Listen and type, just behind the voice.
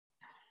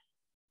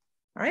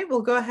All right,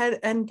 we'll go ahead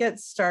and get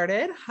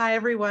started. Hi,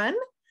 everyone.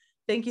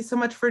 Thank you so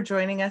much for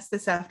joining us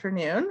this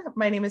afternoon.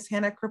 My name is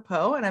Hannah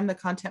Crepeau, and I'm the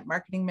Content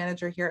Marketing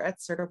Manager here at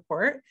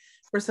Certiport.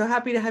 We're so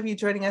happy to have you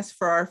joining us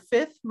for our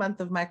 5th month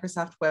of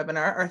Microsoft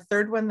webinar, our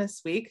 3rd one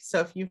this week. So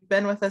if you've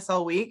been with us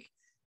all week,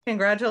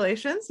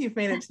 congratulations. You've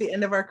made it to the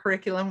end of our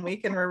curriculum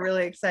week, and we're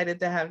really excited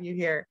to have you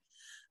here.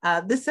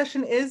 This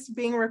session is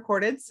being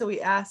recorded, so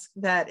we ask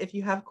that if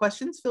you have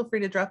questions, feel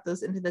free to drop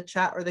those into the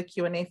chat or the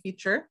Q&A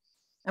feature,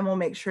 and we'll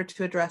make sure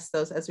to address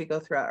those as we go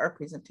throughout our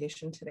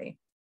presentation today.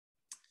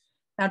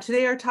 Now,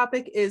 today our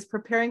topic is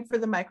preparing for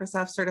the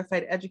Microsoft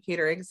Certified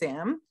Educator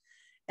exam.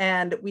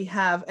 And we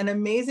have an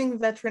amazing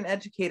veteran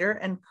educator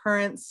and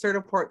current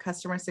Certiport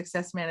Customer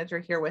Success Manager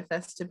here with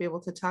us to be able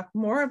to talk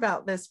more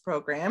about this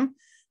program.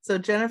 So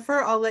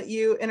Jennifer, I'll let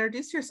you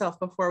introduce yourself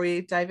before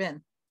we dive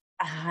in.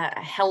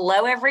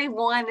 Hello,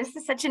 everyone. This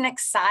is such an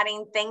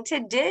exciting thing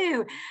to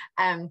do.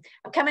 I'm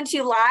coming to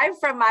you live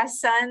from my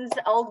son's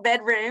old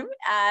bedroom,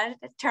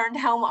 turned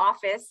home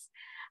office.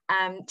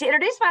 To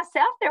introduce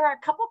myself, there are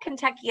a couple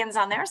Kentuckians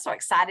on there, so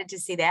excited to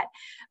see that.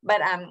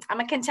 But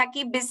I'm a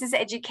Kentucky business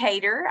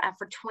educator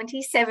for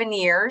 27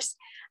 years.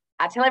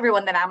 I tell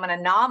everyone that I'm an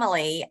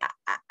anomaly.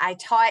 I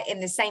taught in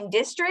the same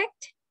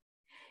district,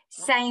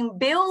 same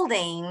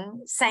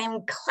building,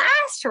 same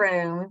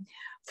classroom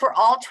for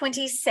all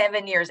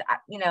 27 years.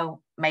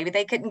 Maybe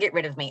they couldn't get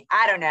rid of me.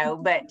 I don't know,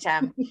 but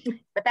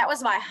that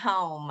was my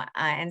home.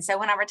 And so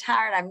when I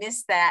retired, I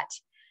missed that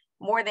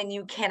more than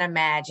you can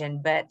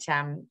imagine. But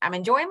I'm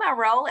enjoying my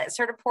role at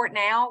Certiport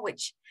now,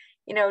 which,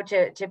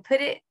 to put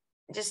it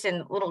just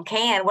in a little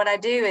can, what I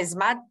do is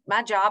my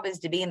job is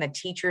to be in the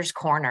teacher's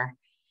corner.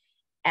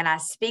 And I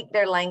speak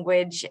their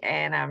language,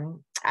 and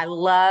I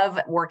love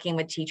working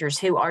with teachers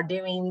who are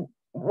doing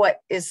what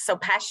is so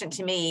passionate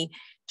to me,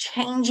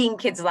 changing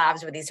kids'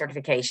 lives with these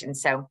certifications.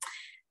 So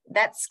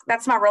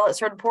that's my role at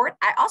Certiport.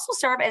 I also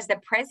serve as the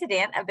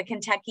president of the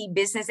Kentucky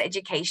Business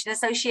Education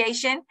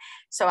Association.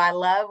 So I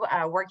love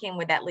working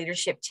with that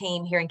leadership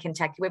team here in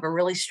Kentucky. We have a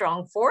really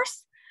strong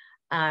force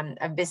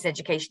of business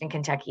education in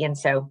Kentucky. And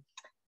so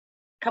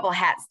a couple of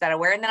hats that I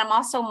wear. And then I'm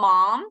also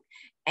mom,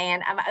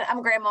 and I'm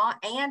a grandma,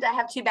 and I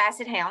have 2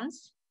 basset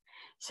hounds.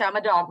 So I'm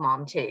a dog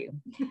mom too.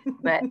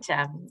 But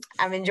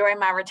I'm enjoying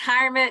my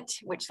retirement,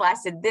 which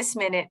lasted this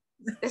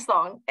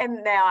long.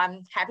 And now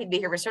I'm happy to be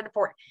here with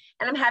Certiport.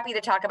 And I'm happy to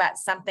talk about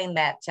something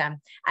that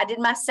I did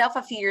myself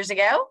a few years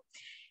ago.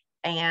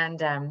 And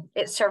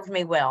it served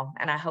me well.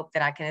 And I hope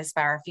that I can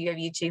inspire a few of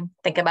you to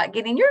think about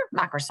getting your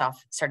Microsoft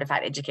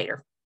Certified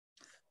Educator.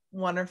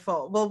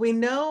 Wonderful. Well, we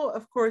know,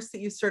 of course, that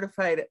you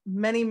certified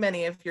many,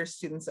 many of your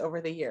students over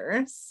the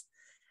years.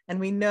 And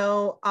we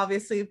know,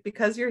 obviously,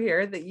 because you're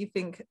here, that you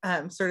think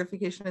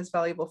certification is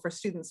valuable for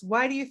students.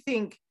 Why do you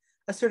think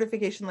a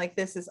certification like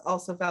this is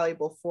also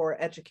valuable for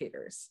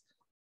educators?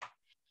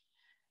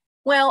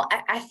 Well,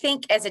 I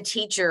think as a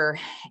teacher,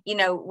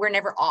 we're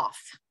never off.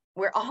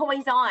 We're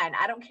always on.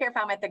 I don't care if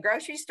I'm at the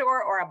grocery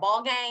store or a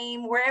ball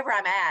game, wherever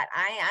I'm at,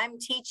 I'm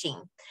teaching.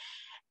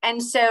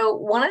 And so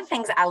one of the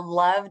things I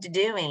loved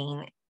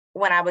doing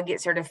when I would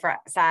get certified,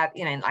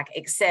 like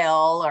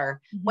Excel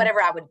or whatever,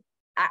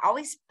 I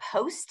always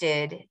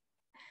posted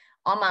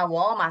on my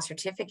wall my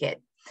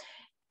certificate.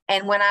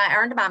 And when I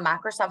earned my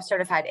Microsoft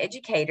Certified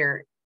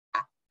Educator,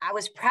 I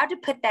was proud to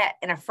put that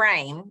in a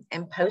frame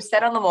and post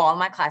that on the wall in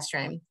my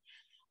classroom.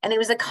 And it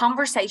was a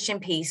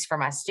conversation piece for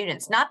my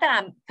students. Not that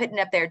I'm putting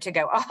up there to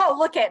go, oh,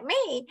 look at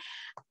me.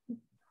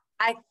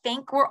 I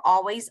think we're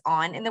always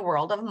on in the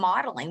world of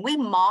modeling. We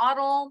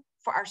model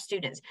for our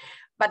students.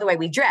 By the way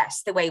we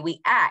dress, the way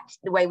we act,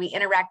 the way we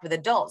interact with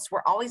adults,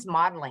 we're always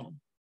modeling.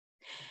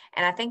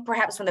 And I think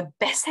perhaps one of the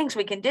best things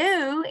we can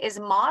do is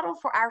model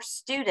for our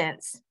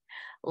students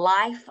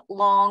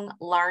lifelong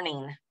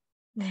learning.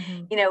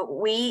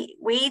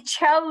 We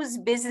chose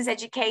business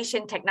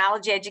education,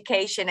 technology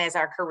education as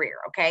our career,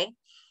 okay?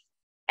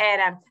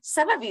 And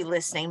some of you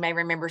listening may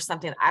remember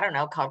something, I don't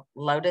know, called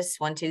Lotus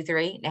 1, 2,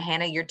 3. Now,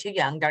 Hannah, you're too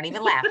young. Don't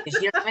even laugh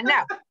because you don't even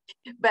know.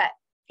 But,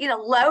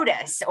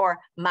 Lotus or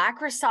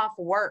Microsoft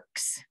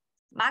Works.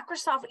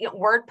 Microsoft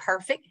Word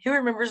Perfect. Who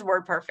remembers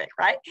Word Perfect,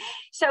 right?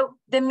 So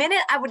the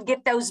minute I would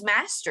get those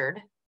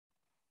mastered,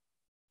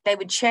 they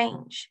would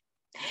change.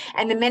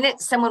 And the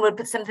minute someone would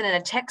put something in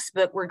a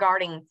textbook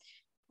regarding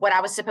what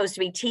I was supposed to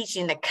be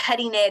teaching, the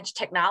cutting edge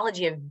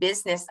technology of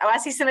business. Oh, I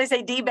see somebody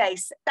say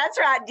DBase. That's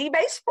right,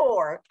 DBase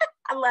 4.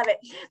 I love it.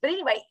 But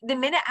anyway, the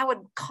minute I would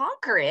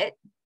conquer it,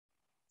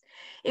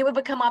 it would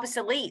become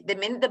obsolete. The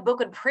minute the book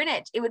would print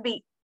it, it would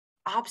be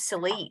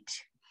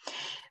obsolete.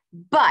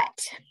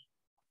 But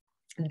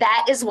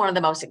that is one of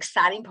the most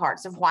exciting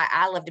parts of why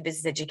I love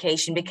business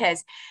education,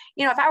 because,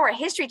 if I were a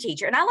history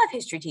teacher, and I love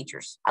history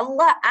teachers, I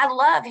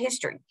love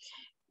history,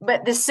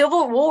 but the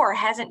Civil War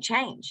hasn't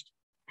changed.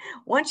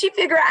 Once you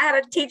figure out how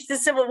to teach the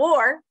Civil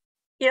War,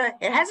 it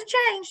hasn't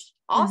changed,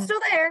 all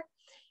still there.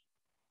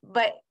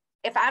 But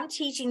if I'm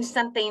teaching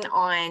something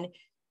on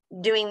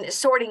doing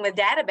sorting with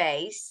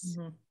database,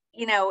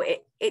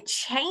 it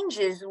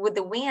changes with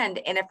the wind.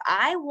 And if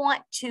I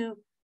want to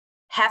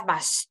have my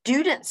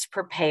students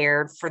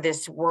prepared for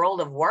this world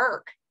of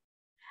work,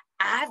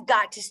 I've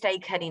got to stay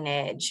cutting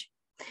edge.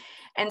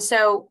 And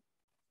so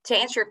to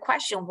answer your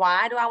question,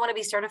 why do I want to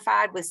be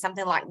certified with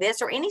something like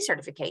this or any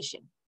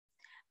certification?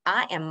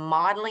 I am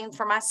modeling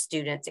for my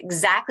students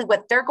exactly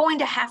what they're going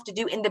to have to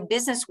do in the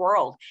business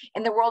world,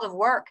 in the world of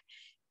work,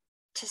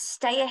 to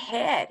stay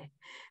ahead.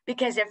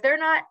 Because if they're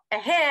not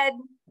ahead,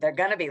 they're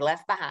going to be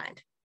left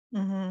behind.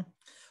 Mm-hmm.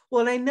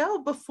 Well, and I know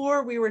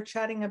before we were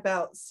chatting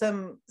about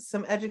some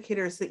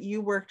educators that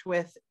you worked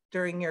with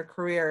during your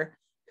career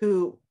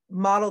who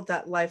modeled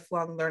that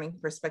lifelong learning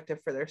perspective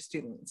for their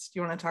students. Do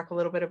you want to talk a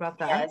little bit about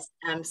that?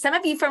 Yes. Some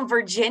of you from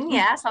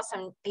Virginia, I saw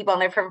some people on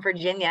there from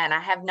Virginia, and I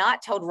have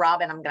not told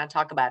Robin I'm going to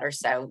talk about her.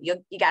 So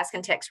you guys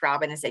can text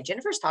Robin and say,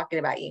 Jennifer's talking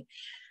about you.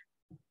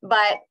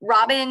 But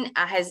Robin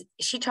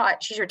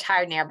she's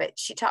retired now, but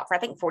she taught for, I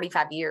think,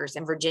 45 years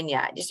in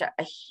Virginia. Just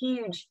a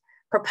huge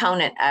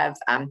proponent of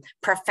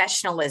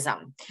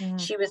professionalism. Mm-hmm.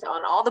 She was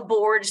on all the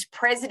boards,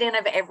 president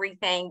of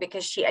everything,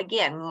 because she,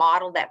 again,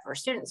 modeled that for her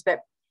students.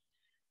 But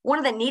one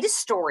of the neatest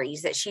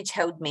stories that she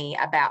told me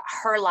about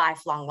her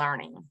lifelong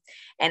learning,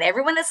 and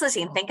everyone that's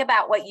listening, think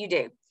about what you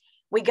do.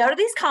 We go to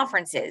these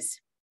conferences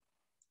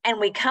and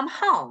we come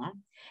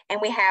home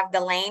and we have the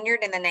lanyard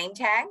and the name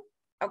tag.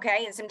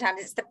 Okay. And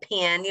sometimes it's the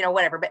pin,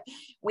 whatever, but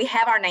we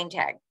have our name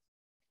tag.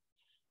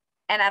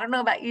 And I don't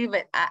know about you,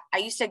 but I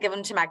used to give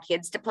them to my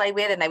kids to play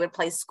with, and they would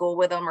play school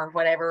with them or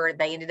whatever.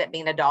 They ended up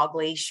being a dog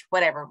leash,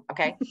 whatever.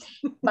 Okay.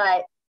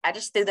 But I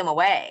just threw them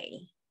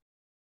away.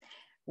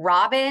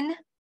 Robin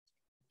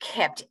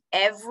kept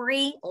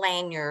every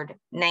lanyard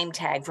name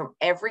tag from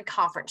every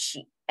conference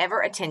she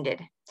ever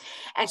attended.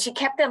 And she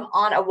kept them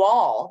on a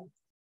wall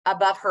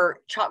above her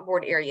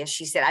chalkboard area.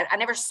 She said, I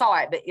never saw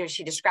it, but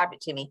she described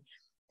it to me.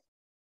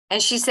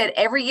 And she said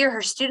every year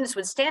her students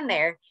would stand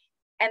there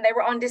and they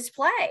were on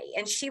display,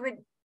 and she would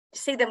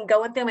see them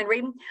going through them and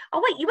reading.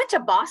 Oh, wait, you went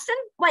to Boston?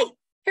 Wait,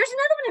 here's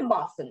another one in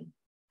Boston.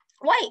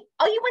 Wait,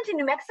 oh, you went to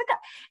New Mexico?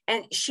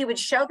 And she would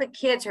show the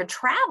kids her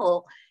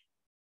travel.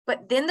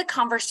 But then the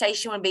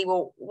conversation would be,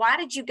 well, why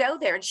did you go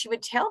there? And she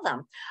would tell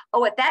them,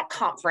 oh, at that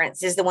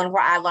conference is the one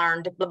where I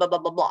learned blah, blah, blah,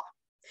 blah, blah.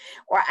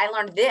 Or I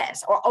learned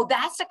this. Or, oh,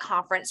 that's the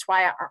conference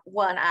why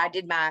I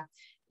did my,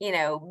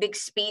 big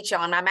speech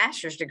on my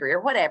master's degree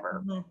or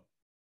whatever. Mm-hmm.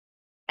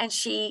 And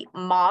she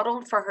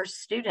modeled for her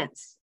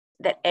students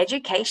that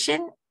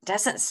education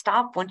doesn't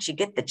stop once you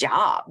get the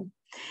job.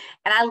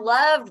 And I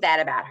love that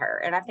about her.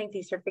 And I think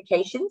these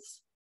certifications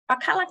are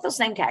kind of like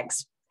those name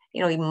tags.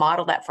 We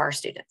model that for our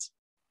students.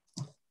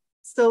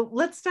 So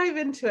let's dive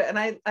into it.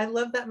 And I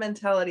love that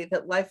mentality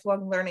that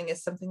lifelong learning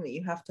is something that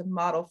you have to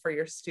model for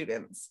your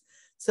students.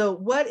 So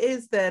what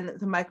is then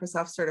the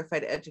Microsoft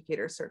Certified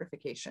Educator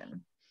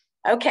certification?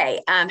 Okay.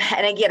 And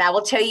again, I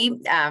will tell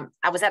you,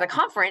 I was at a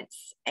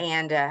conference,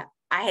 and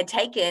I had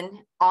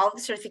taken all the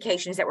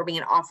certifications that were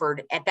being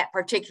offered at that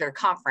particular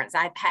conference.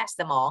 I had passed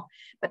them all,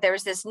 but there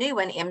was this new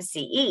one,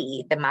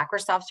 MCE, the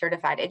Microsoft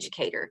Certified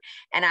Educator.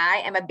 And I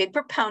am a big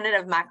proponent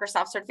of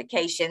Microsoft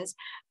certifications.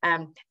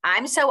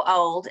 I'm so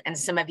old, and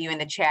some of you in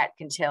the chat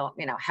can tell,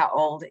 how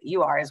old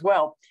you are as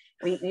well.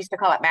 We used to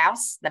call it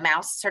the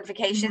mouse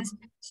certifications.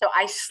 Mm-hmm. So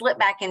I slip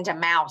back into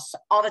mouse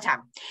all the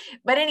time.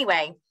 But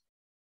anyway,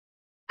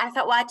 I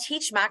thought, well, I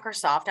teach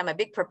Microsoft. I'm a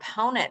big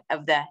proponent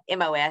of the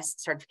MOS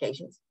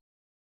certifications.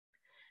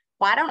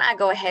 Why don't I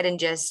go ahead and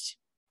just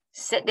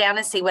sit down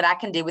and see what I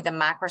can do with a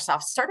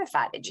Microsoft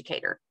Certified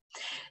Educator?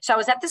 So I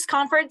was at this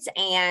conference,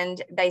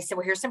 and they said,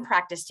 well, here's some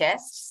practice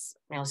tests.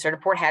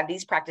 Certiport had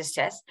these practice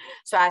tests.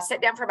 So I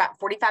sat down for about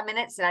 45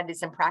 minutes and I did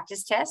some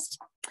practice tests.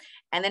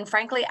 And then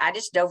frankly, I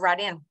just dove right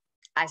in.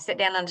 I sat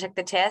down and took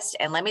the test,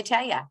 and let me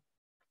tell you,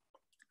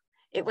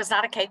 it was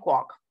not a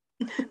cakewalk.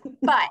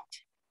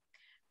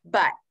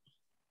 But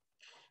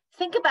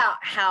think about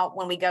how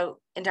when we go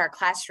into our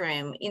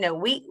classroom,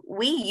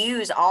 we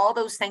use all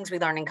those things we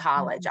learned in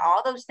college, mm-hmm.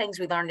 all those things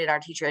we learned at our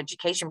teacher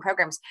education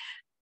programs,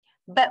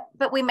 but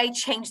we may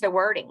change the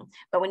wording.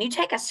 But when you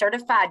take a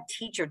certified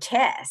teacher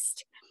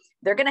test,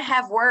 they're going to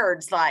have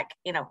words like,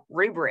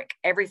 rubric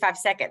every 5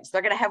 seconds.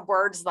 They're going to have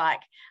words like,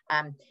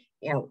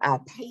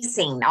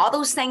 pacing, all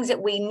those things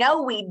that we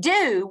know we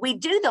do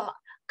them.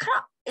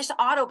 It's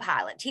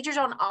autopilot. Teachers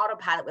are on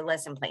autopilot with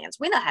lesson plans.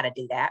 We know how to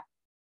do that.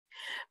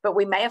 But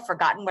we may have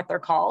forgotten what they're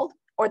called,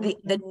 or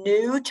the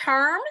new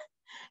term.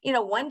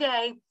 One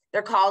day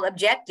they're called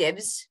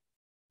objectives.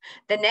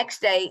 The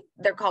next day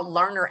they're called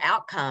learner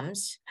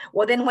outcomes.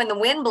 Well, then when the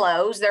wind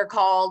blows, they're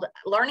called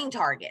learning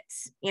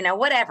targets,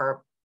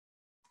 whatever.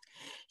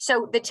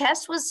 So the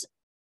test was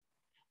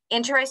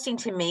interesting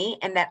to me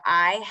in that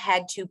I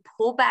had to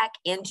pull back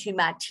into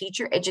my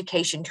teacher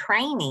education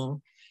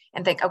training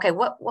and think, okay,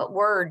 what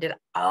word in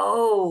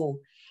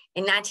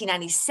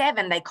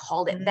 1997, they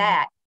called it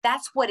that.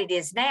 That's what it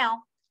is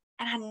now.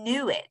 And I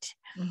knew it.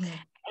 Mm-hmm. And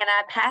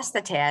I passed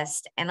the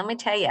test. And let me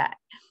tell you,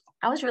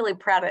 I was really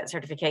proud of that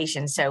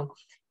certification. So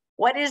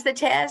what is the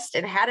test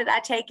and how did I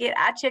take it?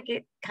 I took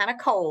it kind of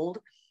cold,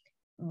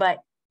 but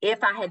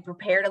if I had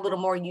prepared a little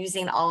more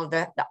using all of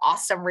the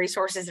awesome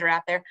resources that are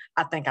out there,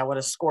 I think I would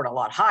have scored a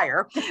lot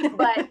higher.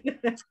 But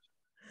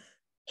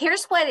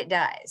here's what it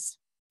does.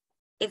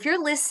 If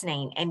you're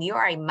listening and you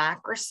are a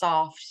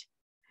Microsoft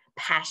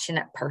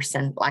passionate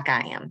person like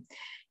I am,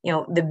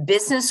 the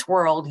business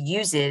world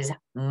uses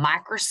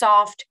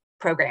Microsoft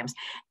programs.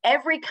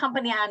 Every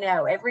company I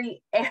know,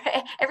 every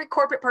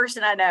corporate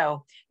person I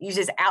know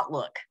uses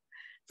Outlook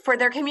for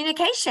their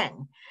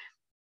communication.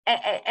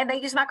 And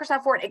they use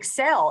Microsoft for it.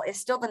 Excel is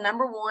still the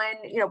number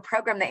one,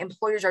 program that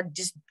employers are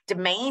just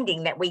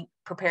demanding that we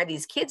prepare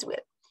these kids with.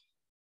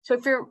 So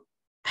if you're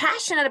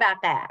passionate about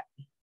that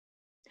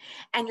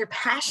and you're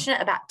passionate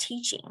about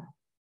teaching,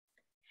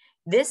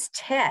 this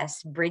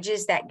test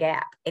bridges that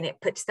gap and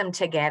it puts them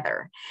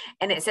together.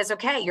 And it says,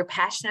 okay, you're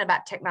passionate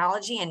about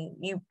technology and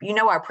you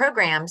know our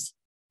programs.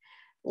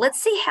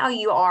 Let's see how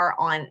you are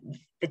on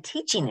the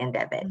teaching end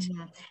of it.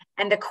 Mm-hmm.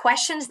 And the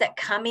questions that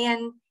come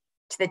in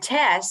to the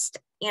test,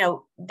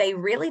 they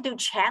really do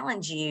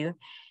challenge you,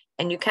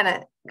 and you kind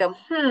of go,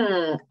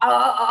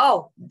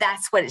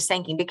 that's what it's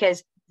thinking,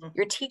 because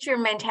your teacher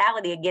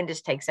mentality again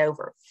just takes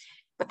over.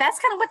 But that's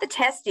kind of what the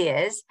test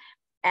is.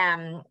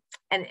 And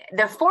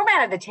the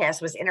format of the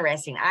test was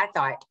interesting. I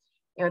thought,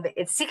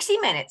 it's 60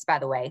 minutes, by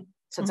the way,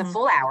 so it's a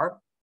full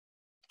hour.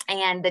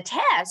 And the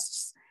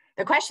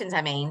questions,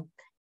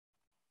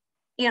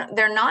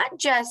 they're not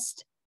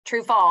just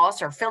true,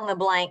 false, or fill in the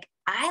blank.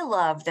 I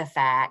love the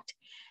fact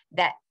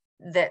that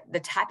the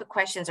type of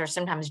questions are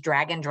sometimes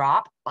drag and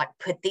drop, like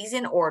put these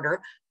in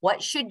order.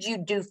 What should you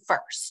do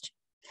first?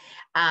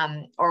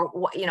 Or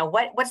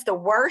what's the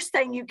worst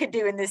thing you could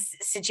do in this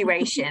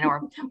situation?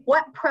 Or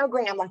what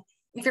program,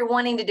 if you're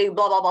wanting to do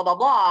blah, blah, blah, blah,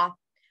 blah,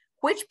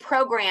 which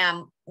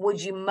program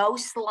would you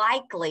most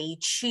likely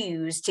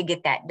choose to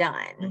get that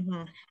done?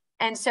 Mm-hmm.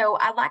 And so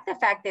I like the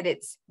fact that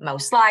it's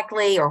most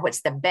likely, or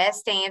what's the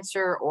best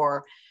answer,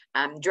 or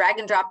drag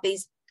and drop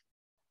these.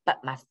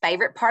 But my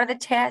favorite part of the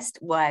test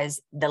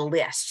was the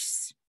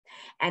lists.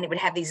 And it would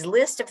have these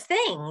lists of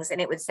things, and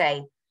it would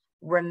say,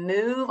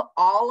 remove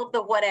all of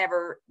the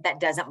whatever that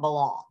doesn't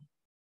belong.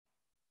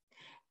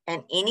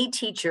 And any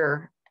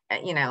teacher,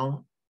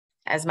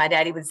 as my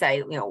daddy would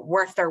say,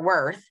 worth their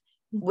worth,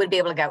 would be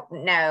able to go,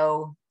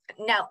 no.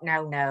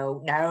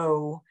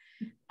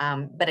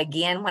 But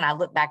again, when I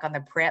look back on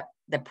the prep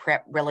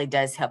really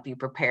does help you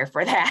prepare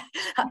for that.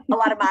 A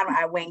lot of mine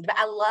I winged, but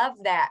I love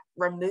that,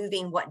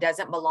 removing what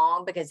doesn't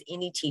belong, because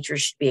any teacher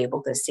should be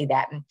able to see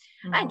that. And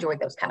I enjoyed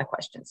those kind of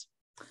questions.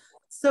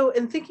 So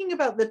in thinking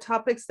about the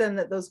topics then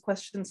that those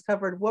questions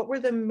covered, what were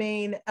the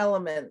main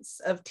elements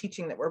of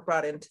teaching that were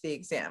brought into the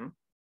exam?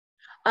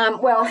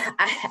 Well,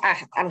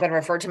 I'm going to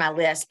refer to my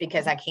list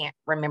because I can't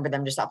remember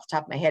them just off the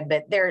top of my head,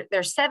 but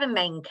there's 7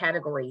 main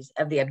categories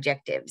of the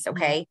objectives.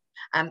 Okay.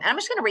 I'm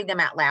just going to read them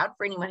out loud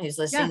for anyone who's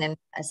listening,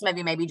 and some of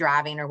you may be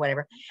driving or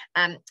whatever.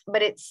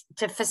 But it's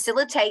to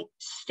facilitate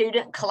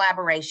student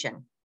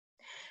collaboration.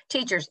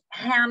 Teachers,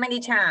 how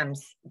many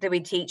times do we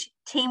teach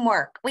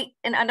teamwork?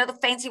 And another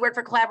fancy word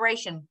for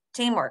collaboration,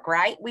 teamwork,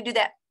 right? We do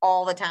that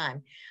all the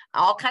time.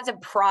 All kinds of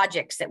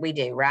projects that we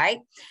do, right?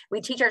 We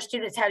teach our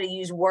students how to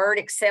use Word,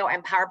 Excel,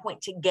 and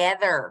PowerPoint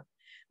together.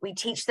 We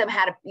teach them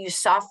how to use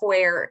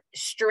software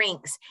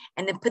strengths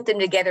and then put them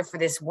together for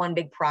this one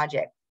big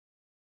project.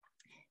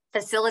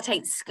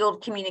 Facilitate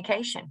skilled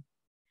communication.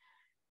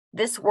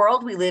 This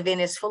world we live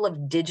in is full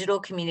of digital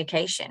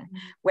communication,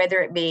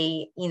 whether it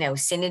be,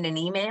 sending an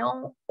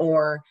email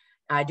or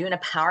doing a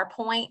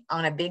PowerPoint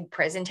on a big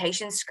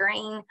presentation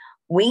screen.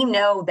 We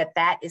know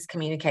that is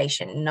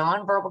communication,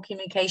 nonverbal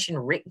communication,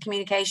 written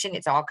communication,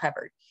 it's all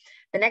covered.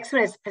 The next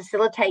one is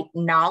facilitate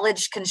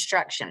knowledge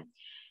construction.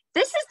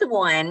 This is the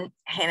one,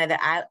 Hannah,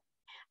 that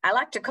I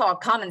like to call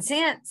common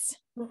sense.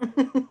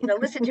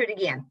 Listen to it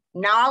again.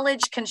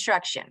 Knowledge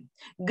construction.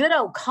 Good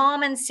old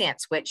common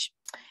sense, which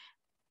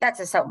that's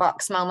a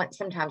soapbox moment.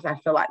 Sometimes I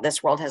feel like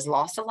this world has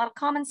lost a lot of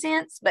common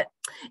sense. But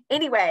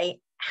anyway,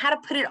 how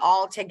to put it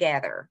all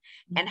together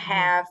and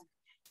have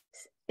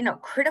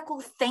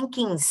critical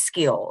thinking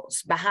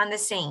skills behind the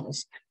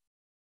scenes.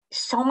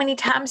 So many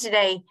times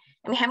today,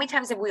 how many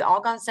times have we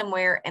all gone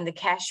somewhere and the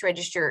cash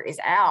register is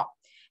out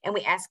and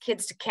we ask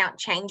kids to count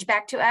change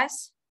back to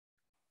us?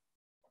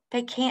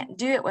 They can't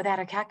do it without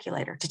a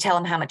calculator to tell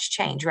them how much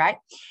change, right?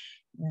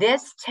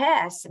 This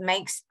test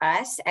makes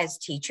us as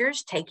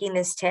teachers taking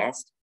this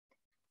test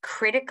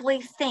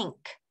critically think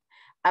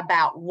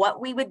about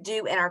what we would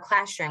do in our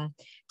classroom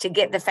to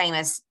get the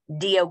famous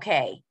DOK,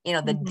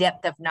 the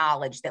depth of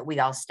knowledge that we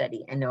all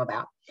study and know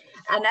about.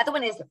 Another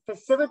one is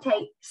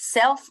facilitate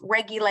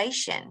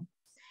self-regulation.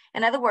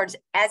 In other words,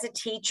 as a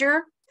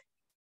teacher,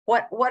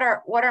 what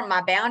are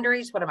my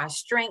boundaries? What are my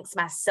strengths?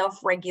 My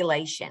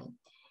self-regulation.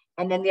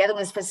 And then the other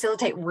one is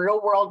facilitate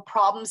real-world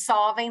problem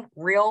solving,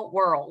 real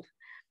world.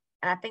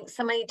 And I think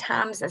so many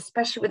times,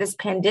 especially with this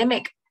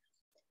pandemic,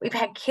 we've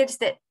had kids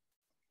that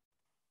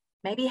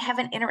maybe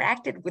haven't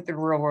interacted with the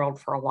real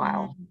world for a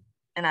while.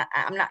 And I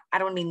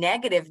don't want to be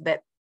negative,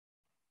 but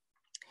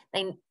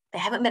they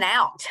haven't been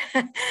out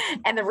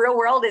and the real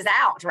world is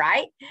out,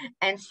 right?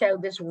 And so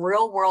this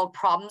real world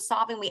problem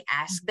solving, we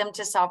ask them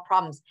to solve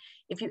problems.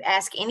 If you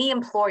ask any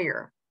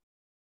employer,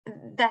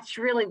 that's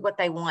really what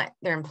they want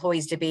their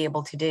employees to be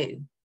able to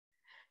do.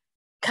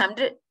 Come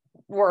to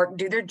work,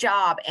 do their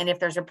job. And if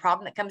there's a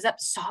problem that comes up,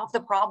 solve the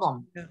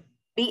problem. Yeah.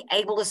 Be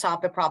able to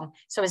solve the problem.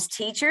 So as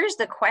teachers,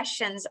 the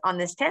questions on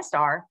this test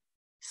are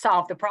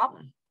solve the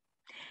problem.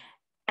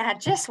 And I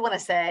just want to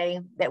say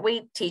that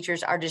we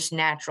teachers are just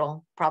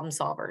natural problem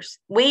solvers.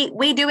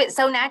 We do it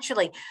so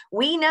naturally.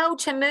 We know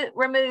to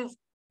remove,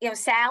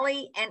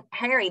 Sally and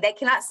Harry. They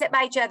cannot sit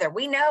by each other.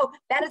 We know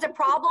that is a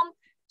problem.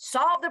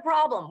 Solve the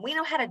problem. We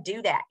know how to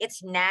do that.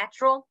 It's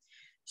natural.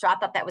 So I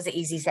thought that was an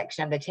easy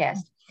section of the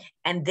test.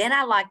 And then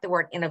I like the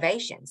word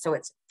innovation. So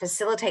it's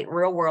facilitate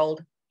real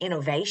world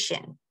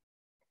innovation,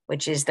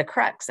 which is the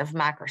crux of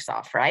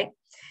Microsoft, right?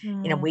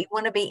 We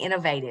want to be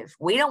innovative.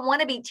 We don't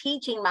want to be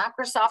teaching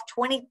Microsoft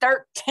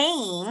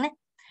 2013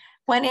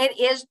 when it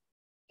is,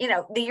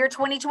 the year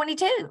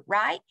 2022,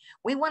 right?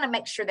 We want to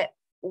make sure that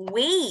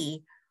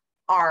we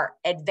are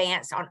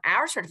advanced on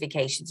our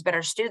certifications, but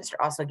our students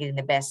are also getting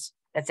the best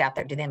that's out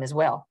there to them as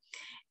well.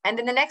 And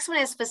then the next one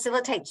is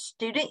facilitate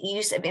student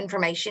use of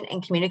information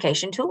and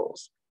communication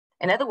tools.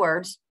 In other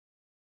words,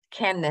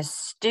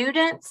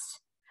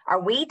 are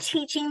we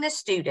teaching the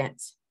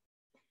students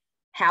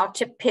how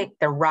to pick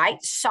the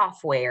right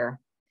software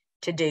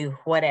to do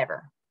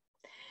whatever?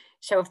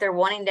 So if they're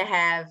wanting to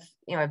have,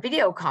 a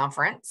video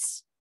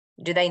conference,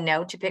 do they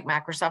know to pick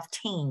Microsoft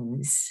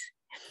Teams?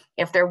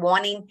 If they're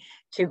wanting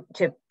to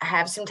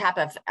have some type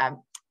of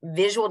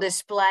visual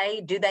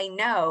display, do they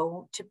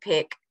know to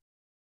pick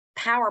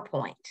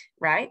PowerPoint,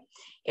 right?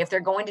 If they're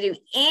going to do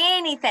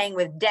anything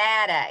with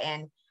data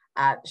and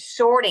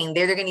sorting,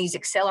 they're going to use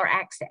Excel or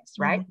Access,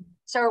 right? Mm-hmm.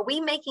 So are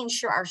we making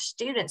sure our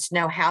students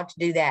know how to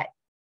do that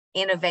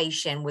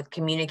innovation with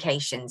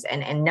communications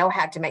and know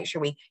how to make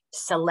sure we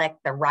select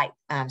the right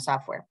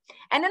software?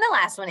 And then the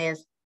last one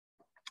is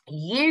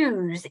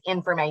use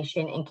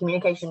information and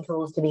communication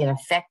tools to be an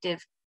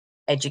effective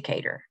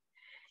educator.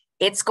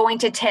 It's going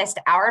to test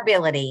our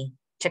ability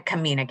to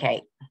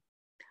communicate.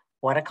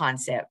 What a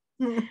concept.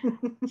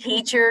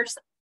 Teachers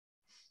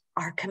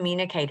are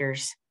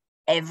communicators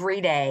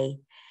every day.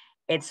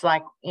 It's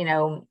like,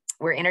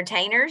 we're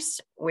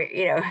entertainers.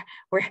 We're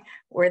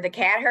the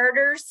cat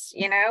herders.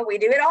 We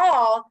do it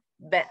all.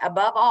 But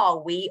above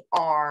all, we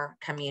are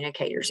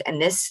communicators.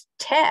 And this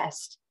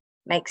test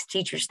makes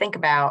teachers think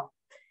about,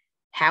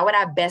 how would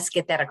I best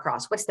get that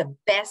across? What's the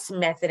best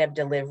method of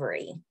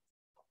delivery?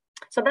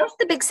 So those are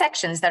the big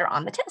sections that are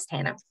on the test,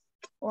 Hannah.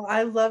 Well,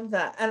 I love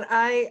that. And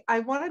I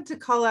wanted to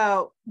call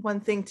out one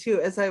thing too,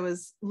 as I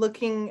was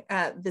looking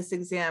at this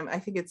exam. I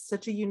think it's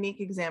such a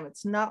unique exam.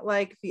 It's not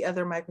like the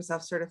other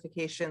Microsoft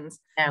certifications.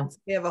 No.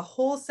 They have a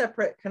whole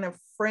separate kind of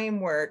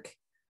framework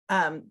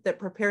that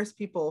prepares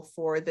people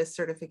for this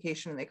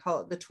certification. They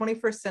call it the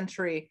 21st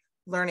century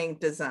learning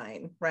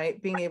design,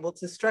 right? Being able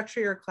to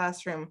structure your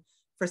classroom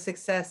for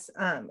success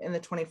in the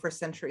 21st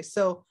century.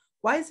 So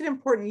why is it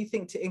important, you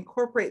think, to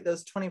incorporate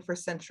those 21st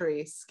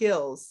century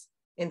skills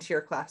into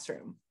your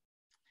classroom?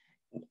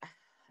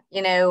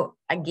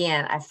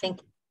 Again, I think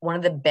one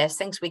of the best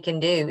things we can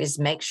do is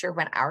make sure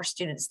when our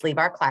students leave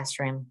our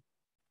classroom,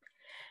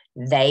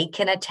 they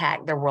can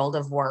attack the world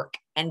of work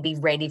and be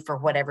ready for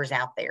whatever's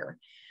out there.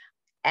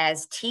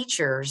 As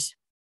teachers,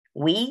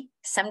 we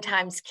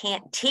sometimes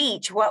can't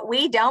teach what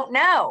we don't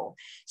know.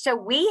 So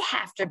we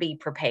have to be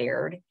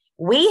prepared.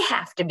 We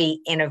have to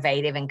be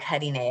innovative and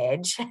cutting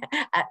edge.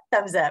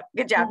 Thumbs up.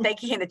 Good job.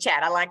 Thank you in the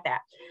chat. I like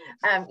that.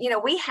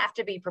 We have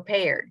to be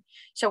prepared.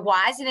 So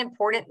why is it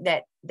important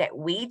that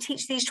we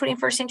teach these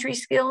 21st century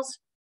skills?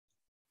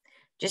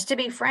 Just to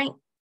be frank,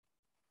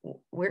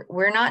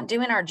 we're not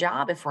doing our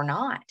job if we're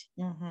not.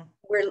 Mm-hmm.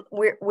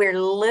 We're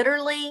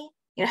literally,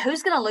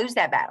 who's going to lose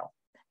that battle?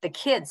 The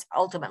kids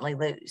ultimately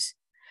lose.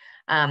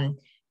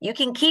 You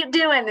can keep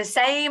doing the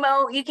same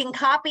old, you can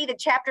copy the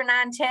chapter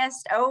 9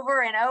 test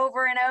over and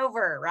over and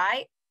over,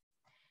 right?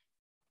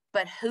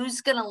 But who's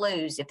going to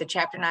lose if the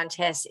chapter 9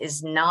 test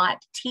is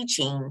not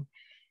teaching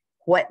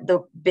what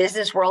the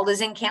business world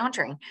is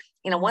encountering?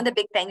 One of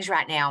the big things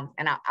right now,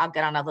 and I'll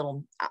get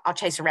on I'll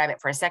chase a rabbit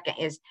for a second,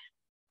 is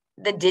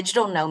the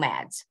digital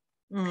nomads.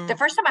 Mm. The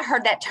first time I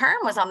heard that term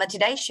was on the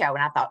Today Show,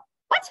 and I thought,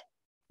 what?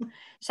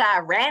 So I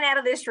ran out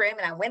of this room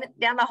and I went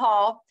down the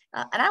hall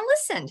and I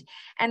listened,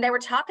 and they were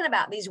talking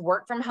about these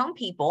work from home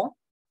people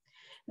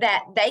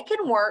that they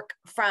can work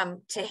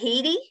from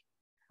Tahiti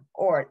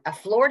or a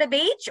Florida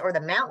beach or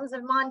the mountains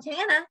of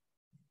Montana,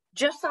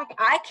 just like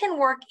I can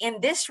work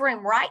in this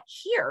room right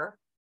here,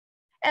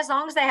 as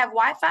long as they have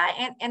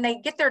Wi-Fi and they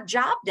get their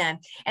job done.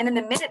 And then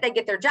the minute they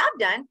get their job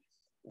done,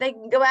 they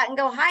can go out and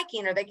go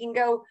hiking, or they can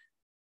go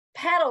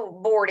paddle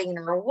boarding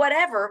or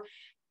whatever.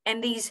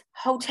 And these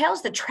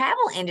hotels, the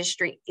travel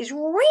industry is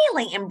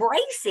really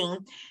embracing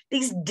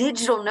these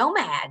digital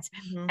nomads,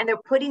 mm-hmm. and they're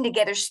putting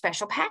together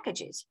special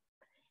packages.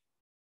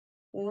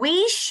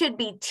 We should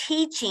be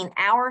teaching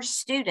our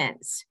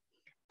students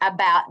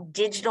about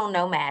digital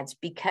nomads,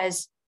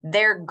 because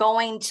They're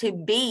going to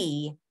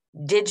be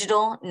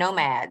digital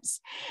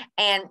nomads.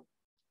 And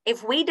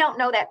if we don't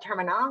know that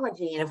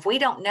terminology, and if we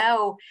don't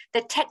know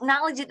the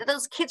technology that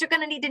those kids are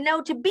going to need to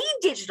know to be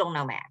digital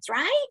nomads,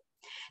 right?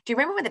 Do you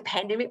remember when the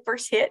pandemic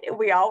first hit and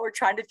we all were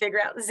trying to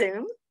figure out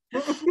Zoom?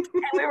 And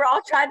we were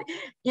all trying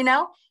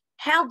to,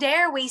 how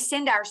dare we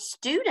send our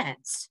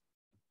students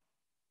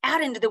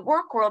out into the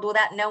work world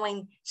without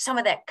knowing some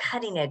of that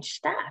cutting edge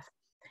stuff?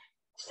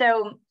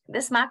 So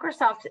this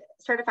Microsoft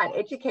Certified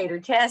Educator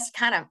test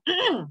kind of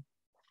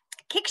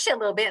kicks you a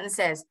little bit and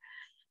says,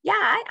 yeah,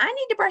 I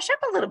need to brush up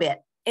a little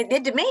bit. It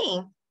did to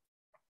me.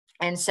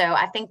 And so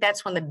I think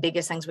that's one of the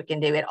biggest things we can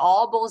do. It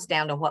all boils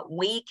down to what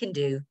we can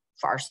do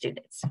for our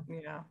students.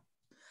 Yeah.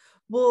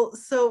 Well,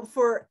 so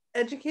for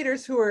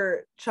educators who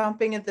are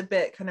chomping at the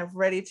bit, kind of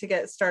ready to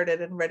get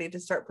started and ready to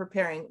start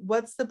preparing,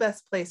 what's the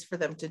best place for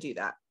them to do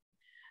that?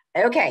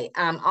 Okay.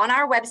 On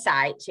our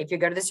website, if you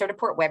go to the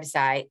Certiport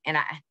website, and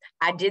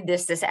I did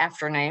this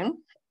afternoon,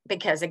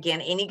 because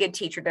again, any good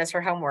teacher does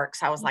her homework.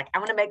 So I was like, I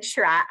want to make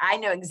sure I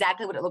know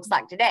exactly what it looks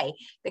like today,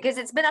 because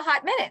it's been a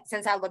hot minute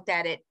since I looked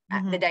at it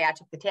the day I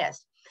took the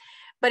test.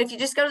 But if you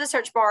just go to the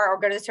search bar or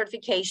go to the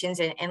certifications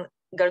and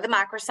go to the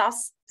Microsoft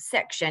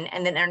section,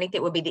 and then underneath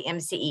it will be the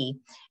MCE.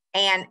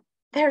 And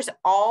there's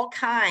all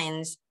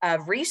kinds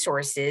of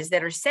resources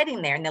that are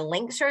sitting there, and the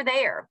links are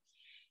there,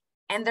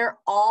 and they're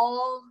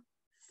all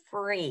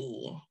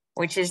free,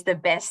 which is the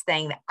best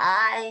thing. That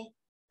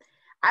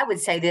I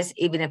would say this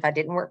even if I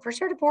didn't work for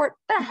Certiport,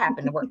 but I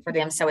happen to work for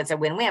them, so it's a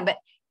win-win. But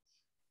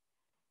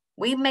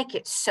we make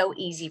it so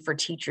easy for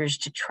teachers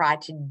to try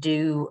to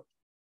do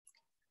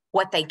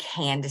what they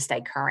can to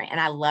stay current. And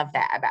I love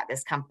that about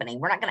this company.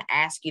 We're not going to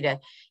ask you to,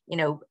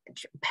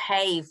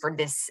 pay for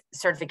this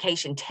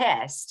certification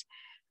test.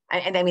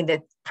 And I mean,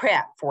 the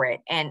prep for it.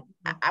 And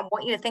I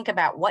want you to think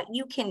about what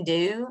you can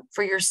do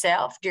for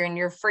yourself during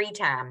your free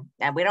time.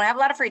 Now, we don't have a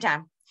lot of free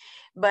time,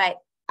 but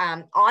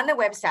on the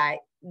website,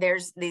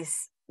 there's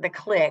the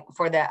click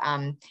for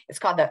it's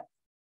called the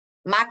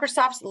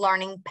Microsoft's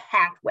Learning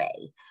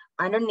Pathway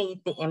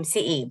underneath the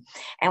MCE.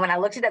 And when I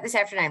looked it up this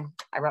afternoon,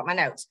 I wrote my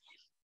notes.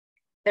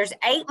 There's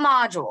 8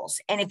 modules.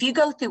 And if you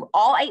go through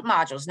all 8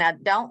 modules, now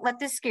don't let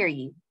this scare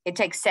you. It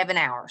takes 7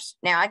 hours.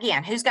 Now,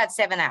 again, who's got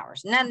 7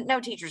 hours? No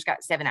teacher's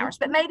got 7 hours,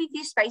 but maybe if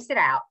you space it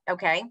out,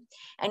 okay,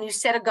 and you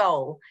set a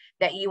goal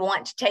that you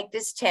want to take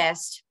this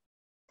test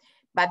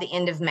by the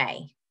end of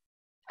May,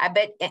 I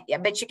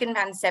bet you can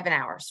find 7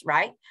 hours,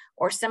 right?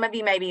 Or some of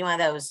you may be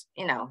one of those,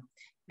 going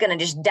to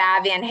just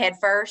dive in head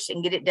first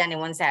and get it done in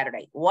one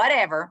Saturday,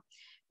 whatever.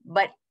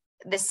 But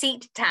the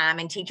seat time,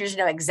 and teachers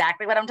know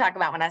exactly what I'm talking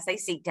about when I say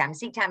seat time.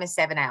 Seat time is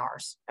 7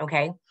 hours,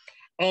 okay?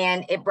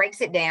 And it breaks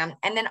it down.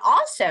 And then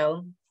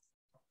also,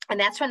 and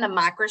that's from the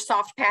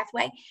Microsoft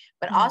pathway,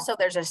 but also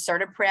there's a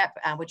Certiprep,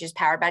 which is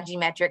powered by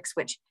Gmetrics,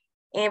 which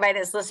anybody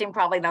that's listening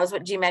probably knows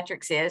what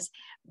Gmetrics is,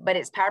 but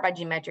it's powered by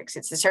Gmetrics.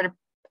 It's the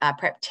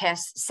Certiprep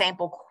test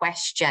sample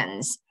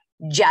questions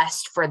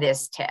just for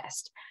this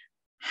test.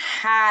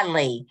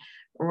 Highly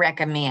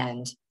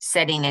recommend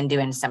setting and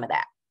doing some of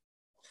that.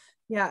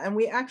 Yeah, and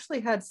we actually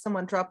had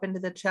someone drop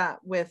into the chat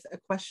with a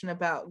question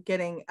about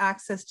getting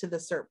access to the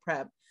Cert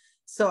Prep.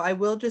 So I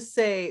will just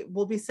say,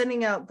 we'll be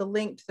sending out the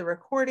link to the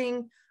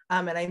recording.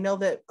 And I know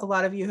that a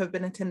lot of you have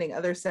been attending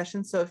other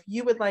sessions. So if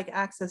you would like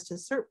access to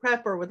Cert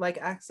Prep or would like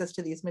access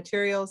to these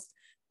materials,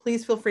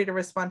 please feel free to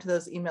respond to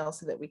those emails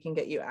so that we can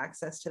get you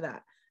access to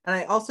that. And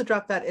I also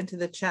dropped that into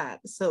the chat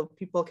so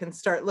people can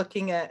start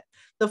looking at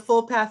the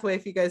full pathway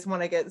if you guys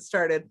want to get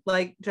started.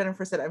 Like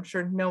Jennifer said, I'm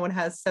sure no one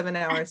has 7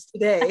 hours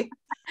today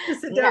to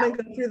sit down and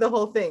go through the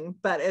whole thing,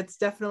 but it's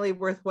definitely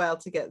worthwhile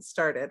to get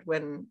started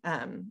when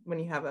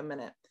you have a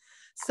minute.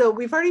 So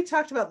we've already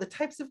talked about the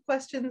types of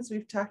questions.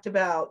 We've talked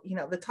about,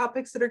 the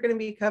topics that are going to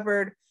be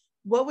covered.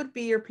 What would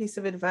be your piece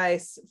of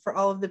advice for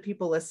all of the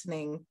people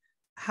listening?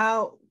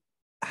 How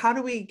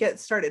do we get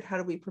started? How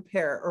do we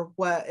prepare? Or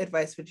what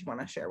advice would you want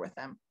to share with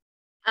them?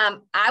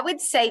 I would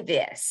say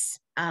this,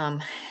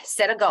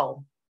 set a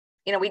goal.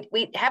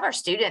 We have our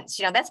students,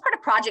 that's part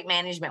of project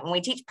management. When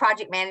we teach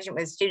project management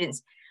with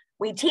students,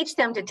 we teach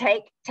them to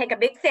take a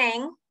big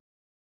thing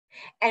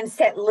and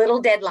set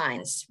little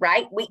deadlines,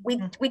 right?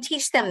 We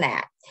teach them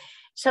that.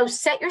 So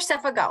set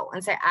yourself a goal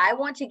and say, I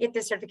want to get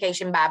this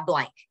certification by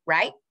blank,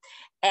 right?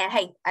 And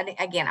hey,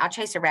 again, I'll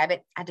chase a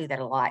rabbit. I do that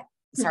a lot.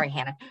 Sorry,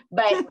 Hannah.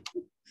 But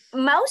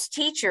most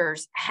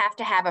teachers have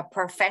to have a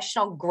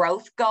professional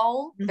growth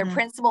goal. Their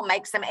principal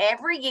makes them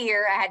every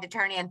year. I had to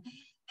turn in,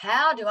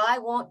 how do I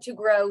want to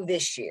grow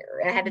this year?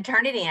 And I had to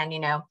turn it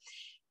in,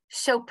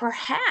 So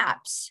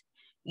perhaps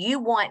you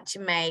want to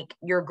make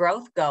your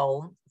growth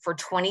goal for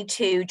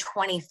 22,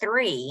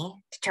 23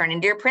 to turn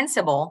into your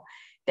principal,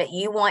 that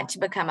you want to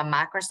become a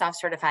Microsoft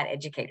certified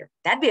educator.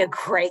 That'd be a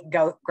great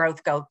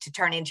growth goal to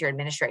turn into your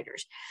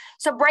administrators.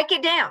 So break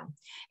it down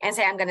and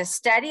say, I'm going to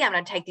study, I'm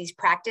going to take these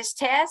practice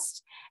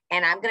tests,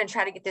 and I'm going to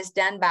try to get this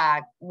done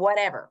by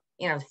whatever,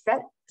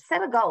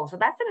 set a goal. So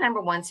that's the number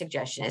one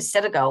suggestion, is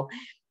set a goal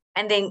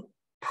and then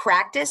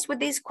practice with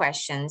these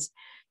questions.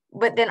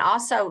 But then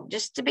also,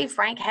 just to be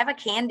frank, have a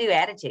can-do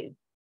attitude.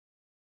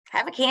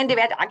 have a can-do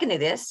attitude. I can do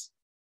this.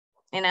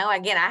 You know,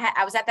 again,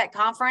 I was at that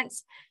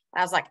conference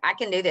and I was like, I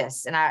can do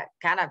this. And I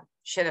kind of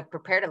should have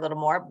prepared a little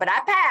more, but I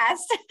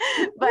passed.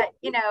 But,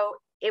 you know,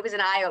 it was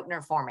an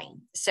eye-opener for me.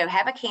 So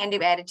have a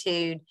can-do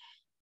attitude.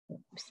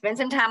 Spend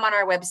some time on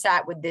our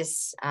website with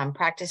this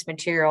practice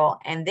material.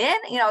 And then,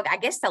 you know, I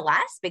guess the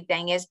last big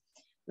thing is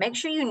make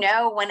sure you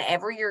know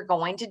whenever you're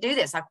going to do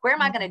this. Like, where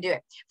am I going to do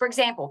it? For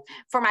example,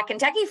 for my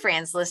Kentucky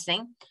friends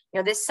listening, you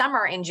know, this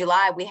summer in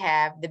July, we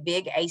have the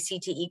big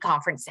ACTE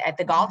conference at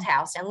the Galt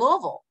House in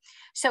Louisville.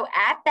 So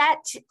at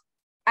that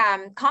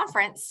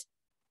conference,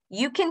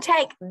 you can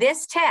take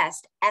this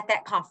test at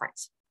that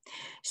conference.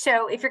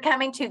 So if you're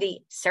coming to the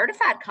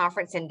certified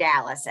conference in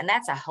Dallas, and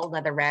that's a whole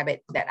nother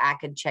rabbit that I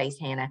could chase,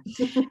 Hannah,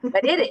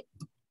 but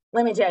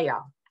let me tell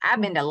y'all,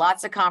 I've been to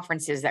lots of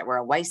conferences that were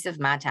a waste of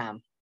my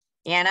time.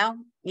 You know,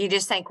 you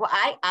just think, well,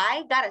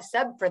 I got a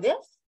sub for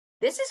this.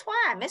 This is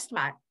why I missed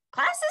my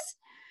classes.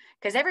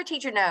 Because every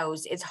teacher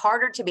knows it's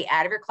harder to be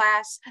out of your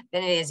class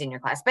than it is in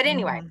your class. But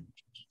anyway,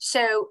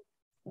 so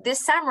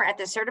this summer at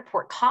the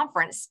Certiport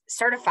conference,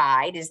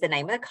 Certified is the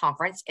name of the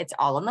conference. It's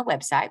all on the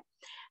website.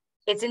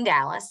 It's in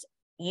Dallas.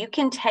 You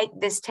can take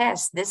this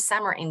test this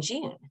summer in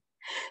June.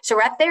 So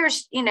right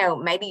there's, you know,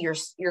 maybe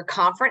your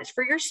conference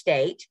for your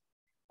state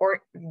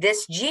or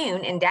this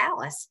June in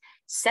Dallas.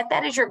 Set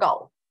that as your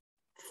goal.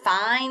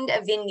 Find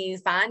a venue,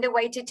 find a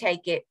way to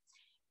take it,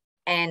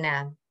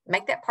 and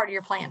make that part of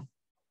your plan.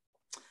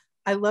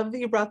 I love that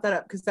you brought that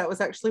up, because that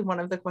was actually one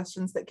of the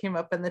questions that came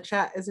up in the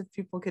chat, is if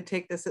people could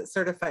take this at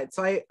Certified.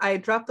 So I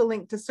dropped the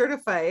link to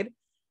Certified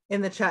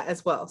in the chat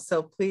as well.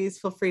 So please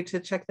feel free to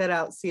check that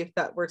out, see if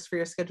that works for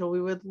your schedule.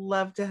 We would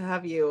love to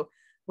have you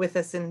with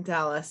us in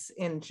Dallas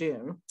in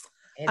June.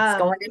 It's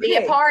going to be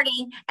a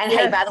party. And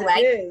yes, hey, by the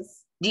way,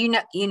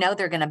 do you know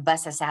they're going to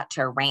bus us out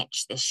to a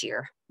ranch this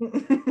year? We're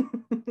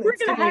going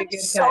to have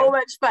so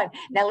much fun.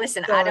 Now,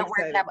 listen, I don't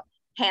wear cowboy.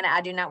 Hannah,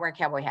 I do not wear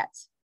cowboy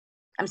hats.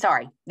 I'm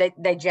sorry.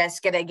 They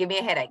just gonna give me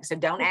a headache. So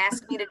don't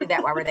ask me to do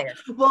that while we're there.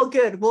 Well,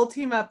 good. We'll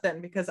team up then,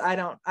 because I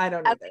don't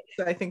either.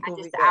 So I think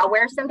I'll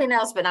wear something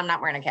else, but I'm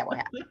not wearing a cowboy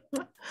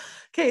hat.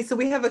 Okay, so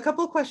we have a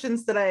couple of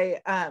questions that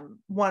I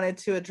wanted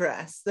to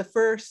address. The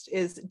first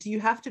is, do you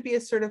have to be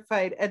a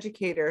certified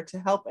educator to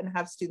help and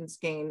have students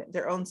gain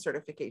their own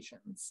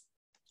certifications?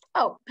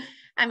 Oh,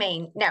 I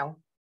mean, no,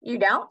 you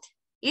don't.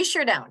 You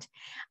sure don't.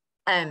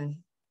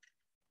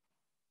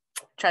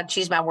 Try to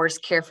choose my words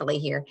carefully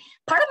here.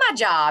 Part of my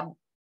job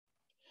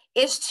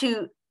is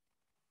to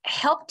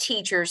help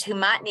teachers who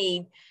might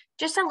need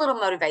just a little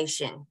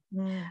motivation,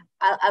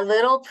 a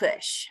little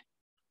push.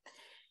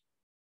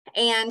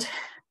 And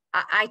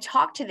I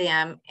talk to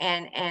them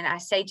and I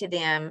say to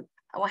them,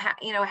 well,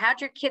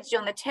 how'd your kids do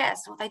on the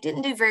test? Well, they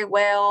didn't do very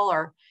well,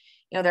 or,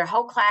 you know, out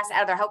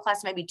of their whole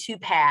class, maybe 2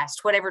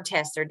 passed, whatever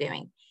test they're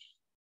doing.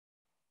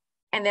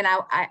 And then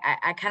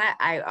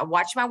I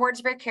watch my words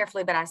very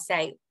carefully, but I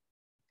say,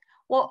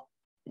 well,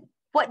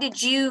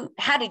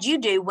 how did you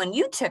do when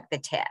you took the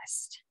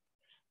test?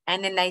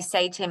 And then they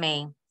say to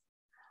me,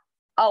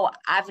 oh,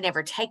 I've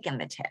never taken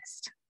the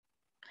test.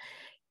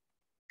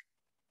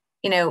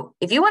 You know,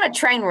 if you want a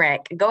train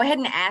wreck, go ahead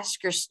and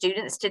ask your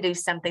students to do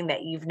something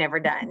that you've never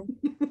done.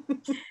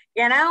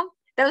 You know,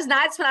 those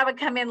nights when I would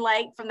come in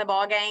late from the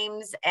ball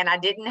games and I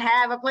didn't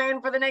have a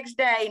plan for the next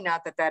day,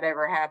 not that that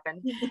ever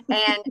happened.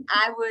 And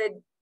I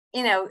would,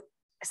 you know,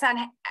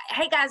 son,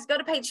 hey guys, go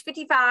to page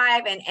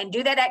 55 and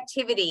do that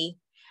activity.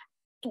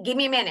 Give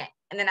me a minute.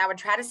 And then I would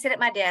try to sit at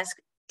my desk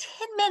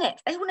 10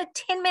 minutes. I wanted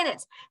 10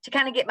 minutes to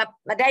kind of get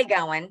my day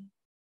going.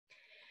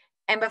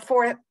 And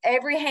before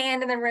every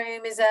hand in the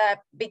room is up,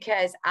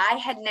 because I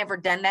had never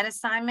done that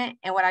assignment.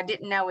 And what I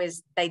didn't know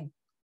is they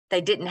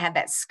didn't have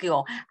that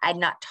skill. I had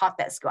not taught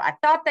that skill. I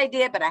thought they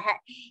did, but I had,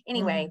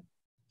 anyway.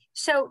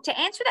 So to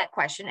answer that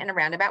question in a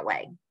roundabout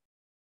way,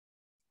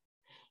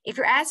 if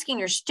you're asking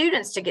your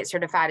students to get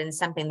certified in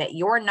something that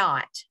you're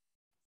not,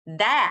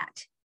 that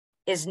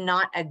is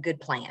not a good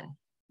plan.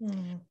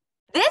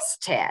 This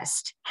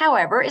test,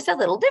 however, is a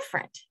little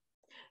different.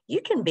 You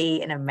can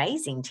be an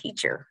amazing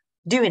teacher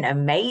doing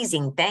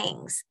amazing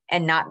things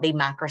and not be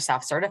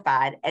Microsoft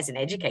certified as an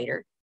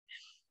educator.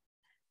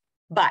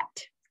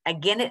 But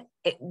again,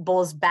 it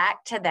boils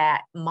back to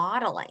that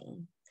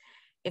modeling.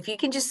 If you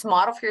can just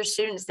model for your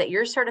students that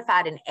you're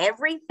certified in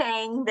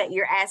everything that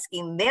you're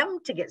asking them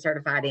to get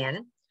certified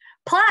in,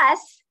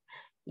 plus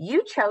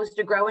you chose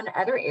to grow in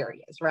other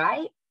areas,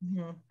 right?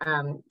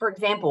 For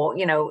example,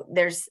 you know,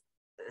 there's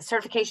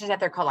certifications out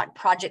there called like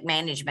project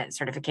management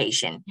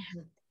certification.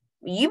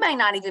 You may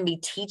not even be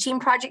teaching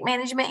project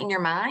management in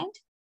your mind,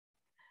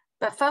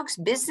 but folks,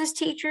 business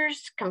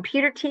teachers,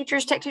 computer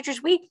teachers, tech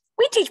teachers, we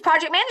teach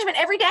project management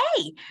every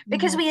day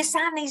because we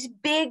assign these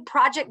big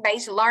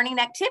project-based learning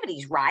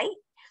activities, right?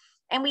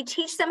 And we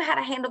teach them how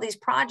to handle these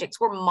projects.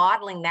 We're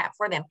modeling that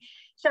for them.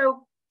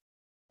 So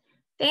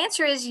the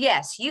answer is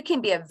yes, you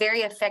can be a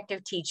very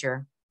effective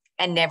teacher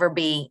and never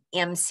be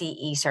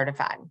MCE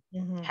certified.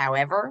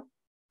 However,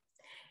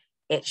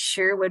 it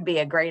sure would be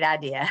a great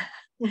idea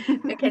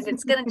because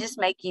it's going to just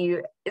make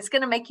you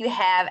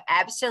have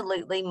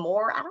absolutely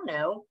more, I don't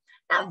know,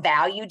 not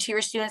value to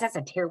your students. That's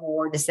a terrible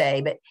word to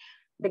say, but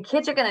the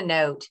kids are going to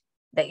note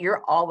that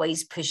you're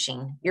always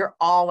pushing. You're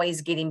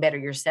always getting better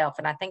yourself.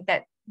 And I think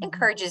that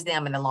encourages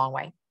them in the long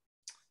way.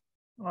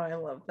 Oh, I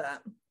love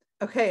that.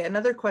 Okay,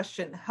 another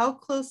question. How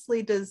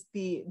closely does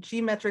the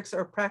G-metrics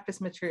or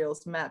practice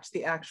materials match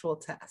the actual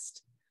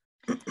test?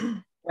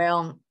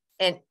 Well,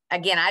 and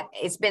again,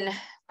 it's been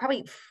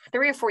probably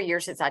 3 or 4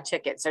 years since I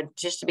took it. So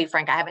just to be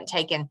frank, I haven't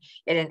taken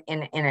it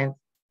in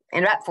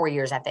about 4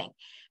 years, I think.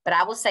 But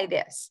I will say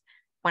this,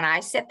 when I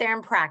sit there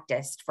and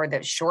practiced for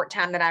the short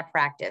time that I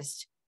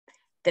practiced,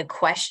 the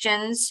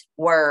questions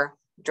were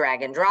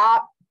drag and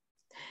drop.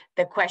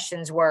 The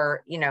questions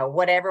were,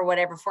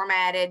 whatever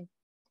formatted.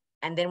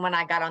 And then when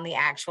I got on the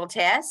actual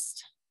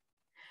test,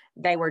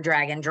 they were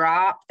drag and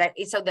drop.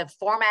 So the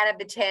format of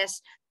the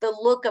test, the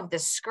look of the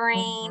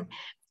screen,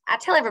 I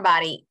tell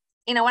everybody,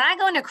 when I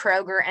go into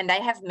Kroger and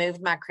they have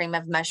moved my cream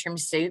of mushroom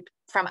soup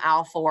from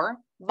aisle 4,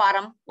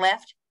 bottom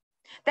left,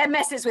 that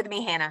messes with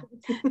me, Hannah.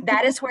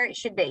 That is where it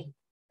should be,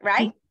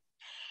 right?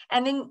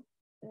 And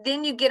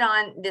then you get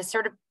on the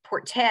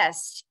Certiport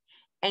test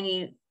and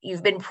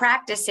you've been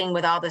practicing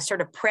with all the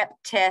sort of prep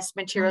test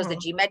materials, the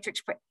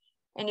geometrics,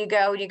 and you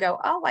go,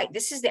 oh, wait,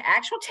 this is the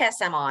actual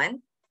test I'm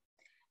on.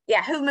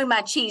 Yeah, who moved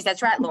my cheese?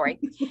 That's right, Lori.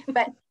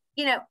 But,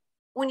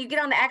 when you get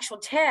on the actual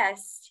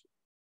test,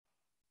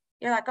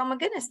 you're like, oh my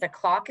goodness, the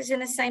clock is in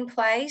the same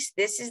place.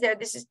 This is there,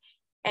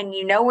 and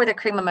you know where the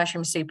cream of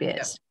mushroom soup is.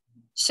 Yep.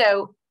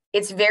 So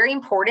it's very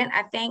important,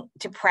 I think,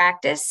 to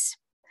practice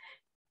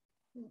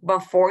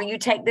before you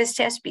take this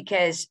test,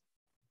 because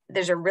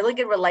there's a really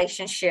good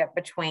relationship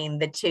between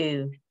the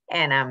two.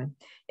 And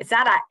it's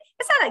not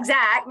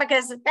exact,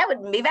 because that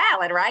wouldn't be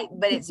valid, right?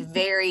 But it's a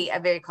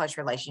very close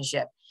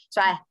relationship.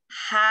 So I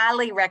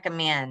highly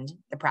recommend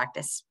the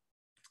practice.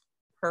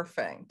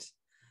 Perfect.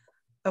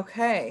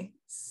 Okay.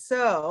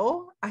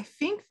 So I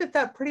think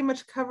that pretty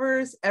much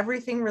covers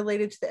everything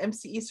related to the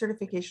MCE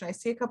certification. I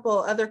see a couple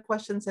other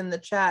questions in the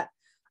chat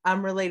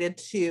related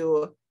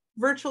to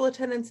virtual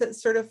attendance at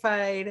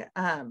certified,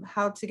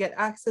 how to get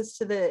access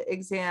to the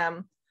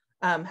exam,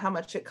 how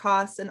much it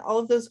costs, and all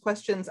of those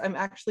questions. I'm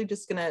actually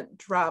just going to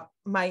drop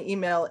my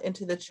email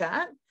into the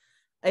chat.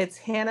 It's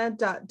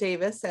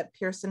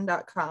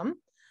hannah.davis@pearson.com.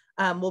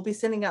 We'll be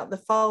sending out the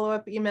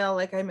follow-up email,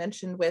 like I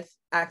mentioned, with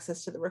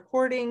access to the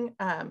recording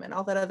and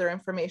all that other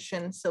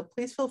information. So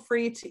please feel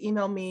free to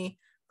email me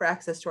for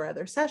access to our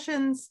other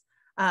sessions.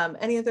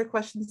 Any other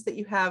questions that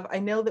you have. I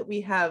know that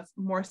we have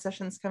more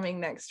sessions coming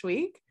next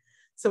week,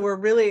 so we're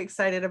really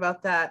excited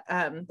about that.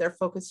 They're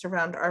focused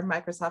around our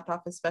Microsoft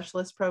Office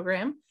Specialist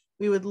program.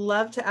 We would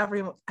love to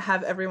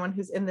have everyone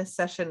who's in this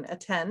session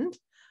attend.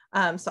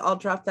 So I'll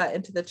drop that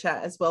into the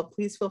chat as well.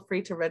 Please feel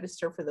free to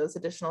register for those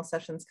additional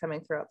sessions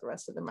coming throughout the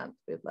rest of the month.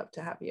 We'd love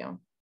to have you.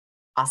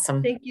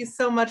 Awesome. Thank you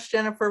so much,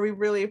 Jennifer. We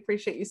really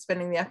appreciate you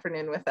spending the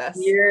afternoon with us.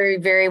 You're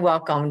very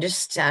welcome.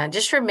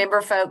 Just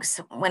remember, folks,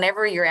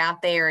 whenever you're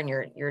out there and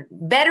you're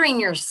bettering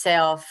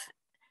yourself,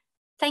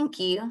 thank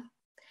you.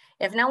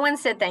 If no one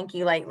said thank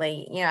you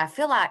lately, I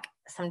feel like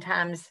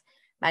sometimes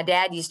my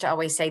dad used to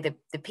always say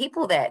the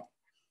people that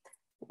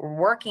were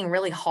working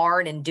really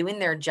hard and doing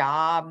their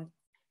job,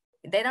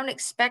 they don't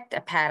expect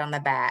a pat on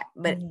the back,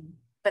 but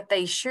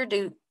they sure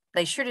do.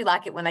 They sure do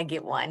like it when they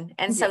get one.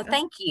 And so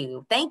thank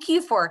you. Thank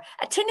you for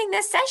attending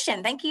this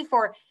session. Thank you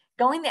for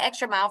going the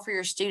extra mile for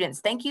your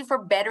students. Thank you for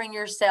bettering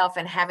yourself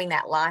and having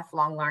that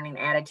lifelong learning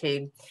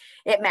attitude.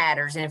 It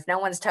matters. And if no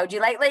one's told you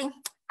lately,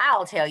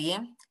 I'll tell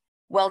you.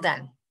 Well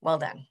done. Well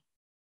done.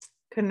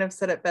 Couldn't have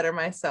said it better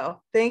myself.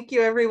 Thank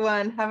you,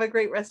 everyone. Have a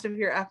great rest of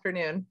your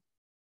afternoon.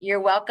 You're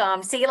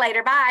welcome. See you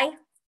later. Bye.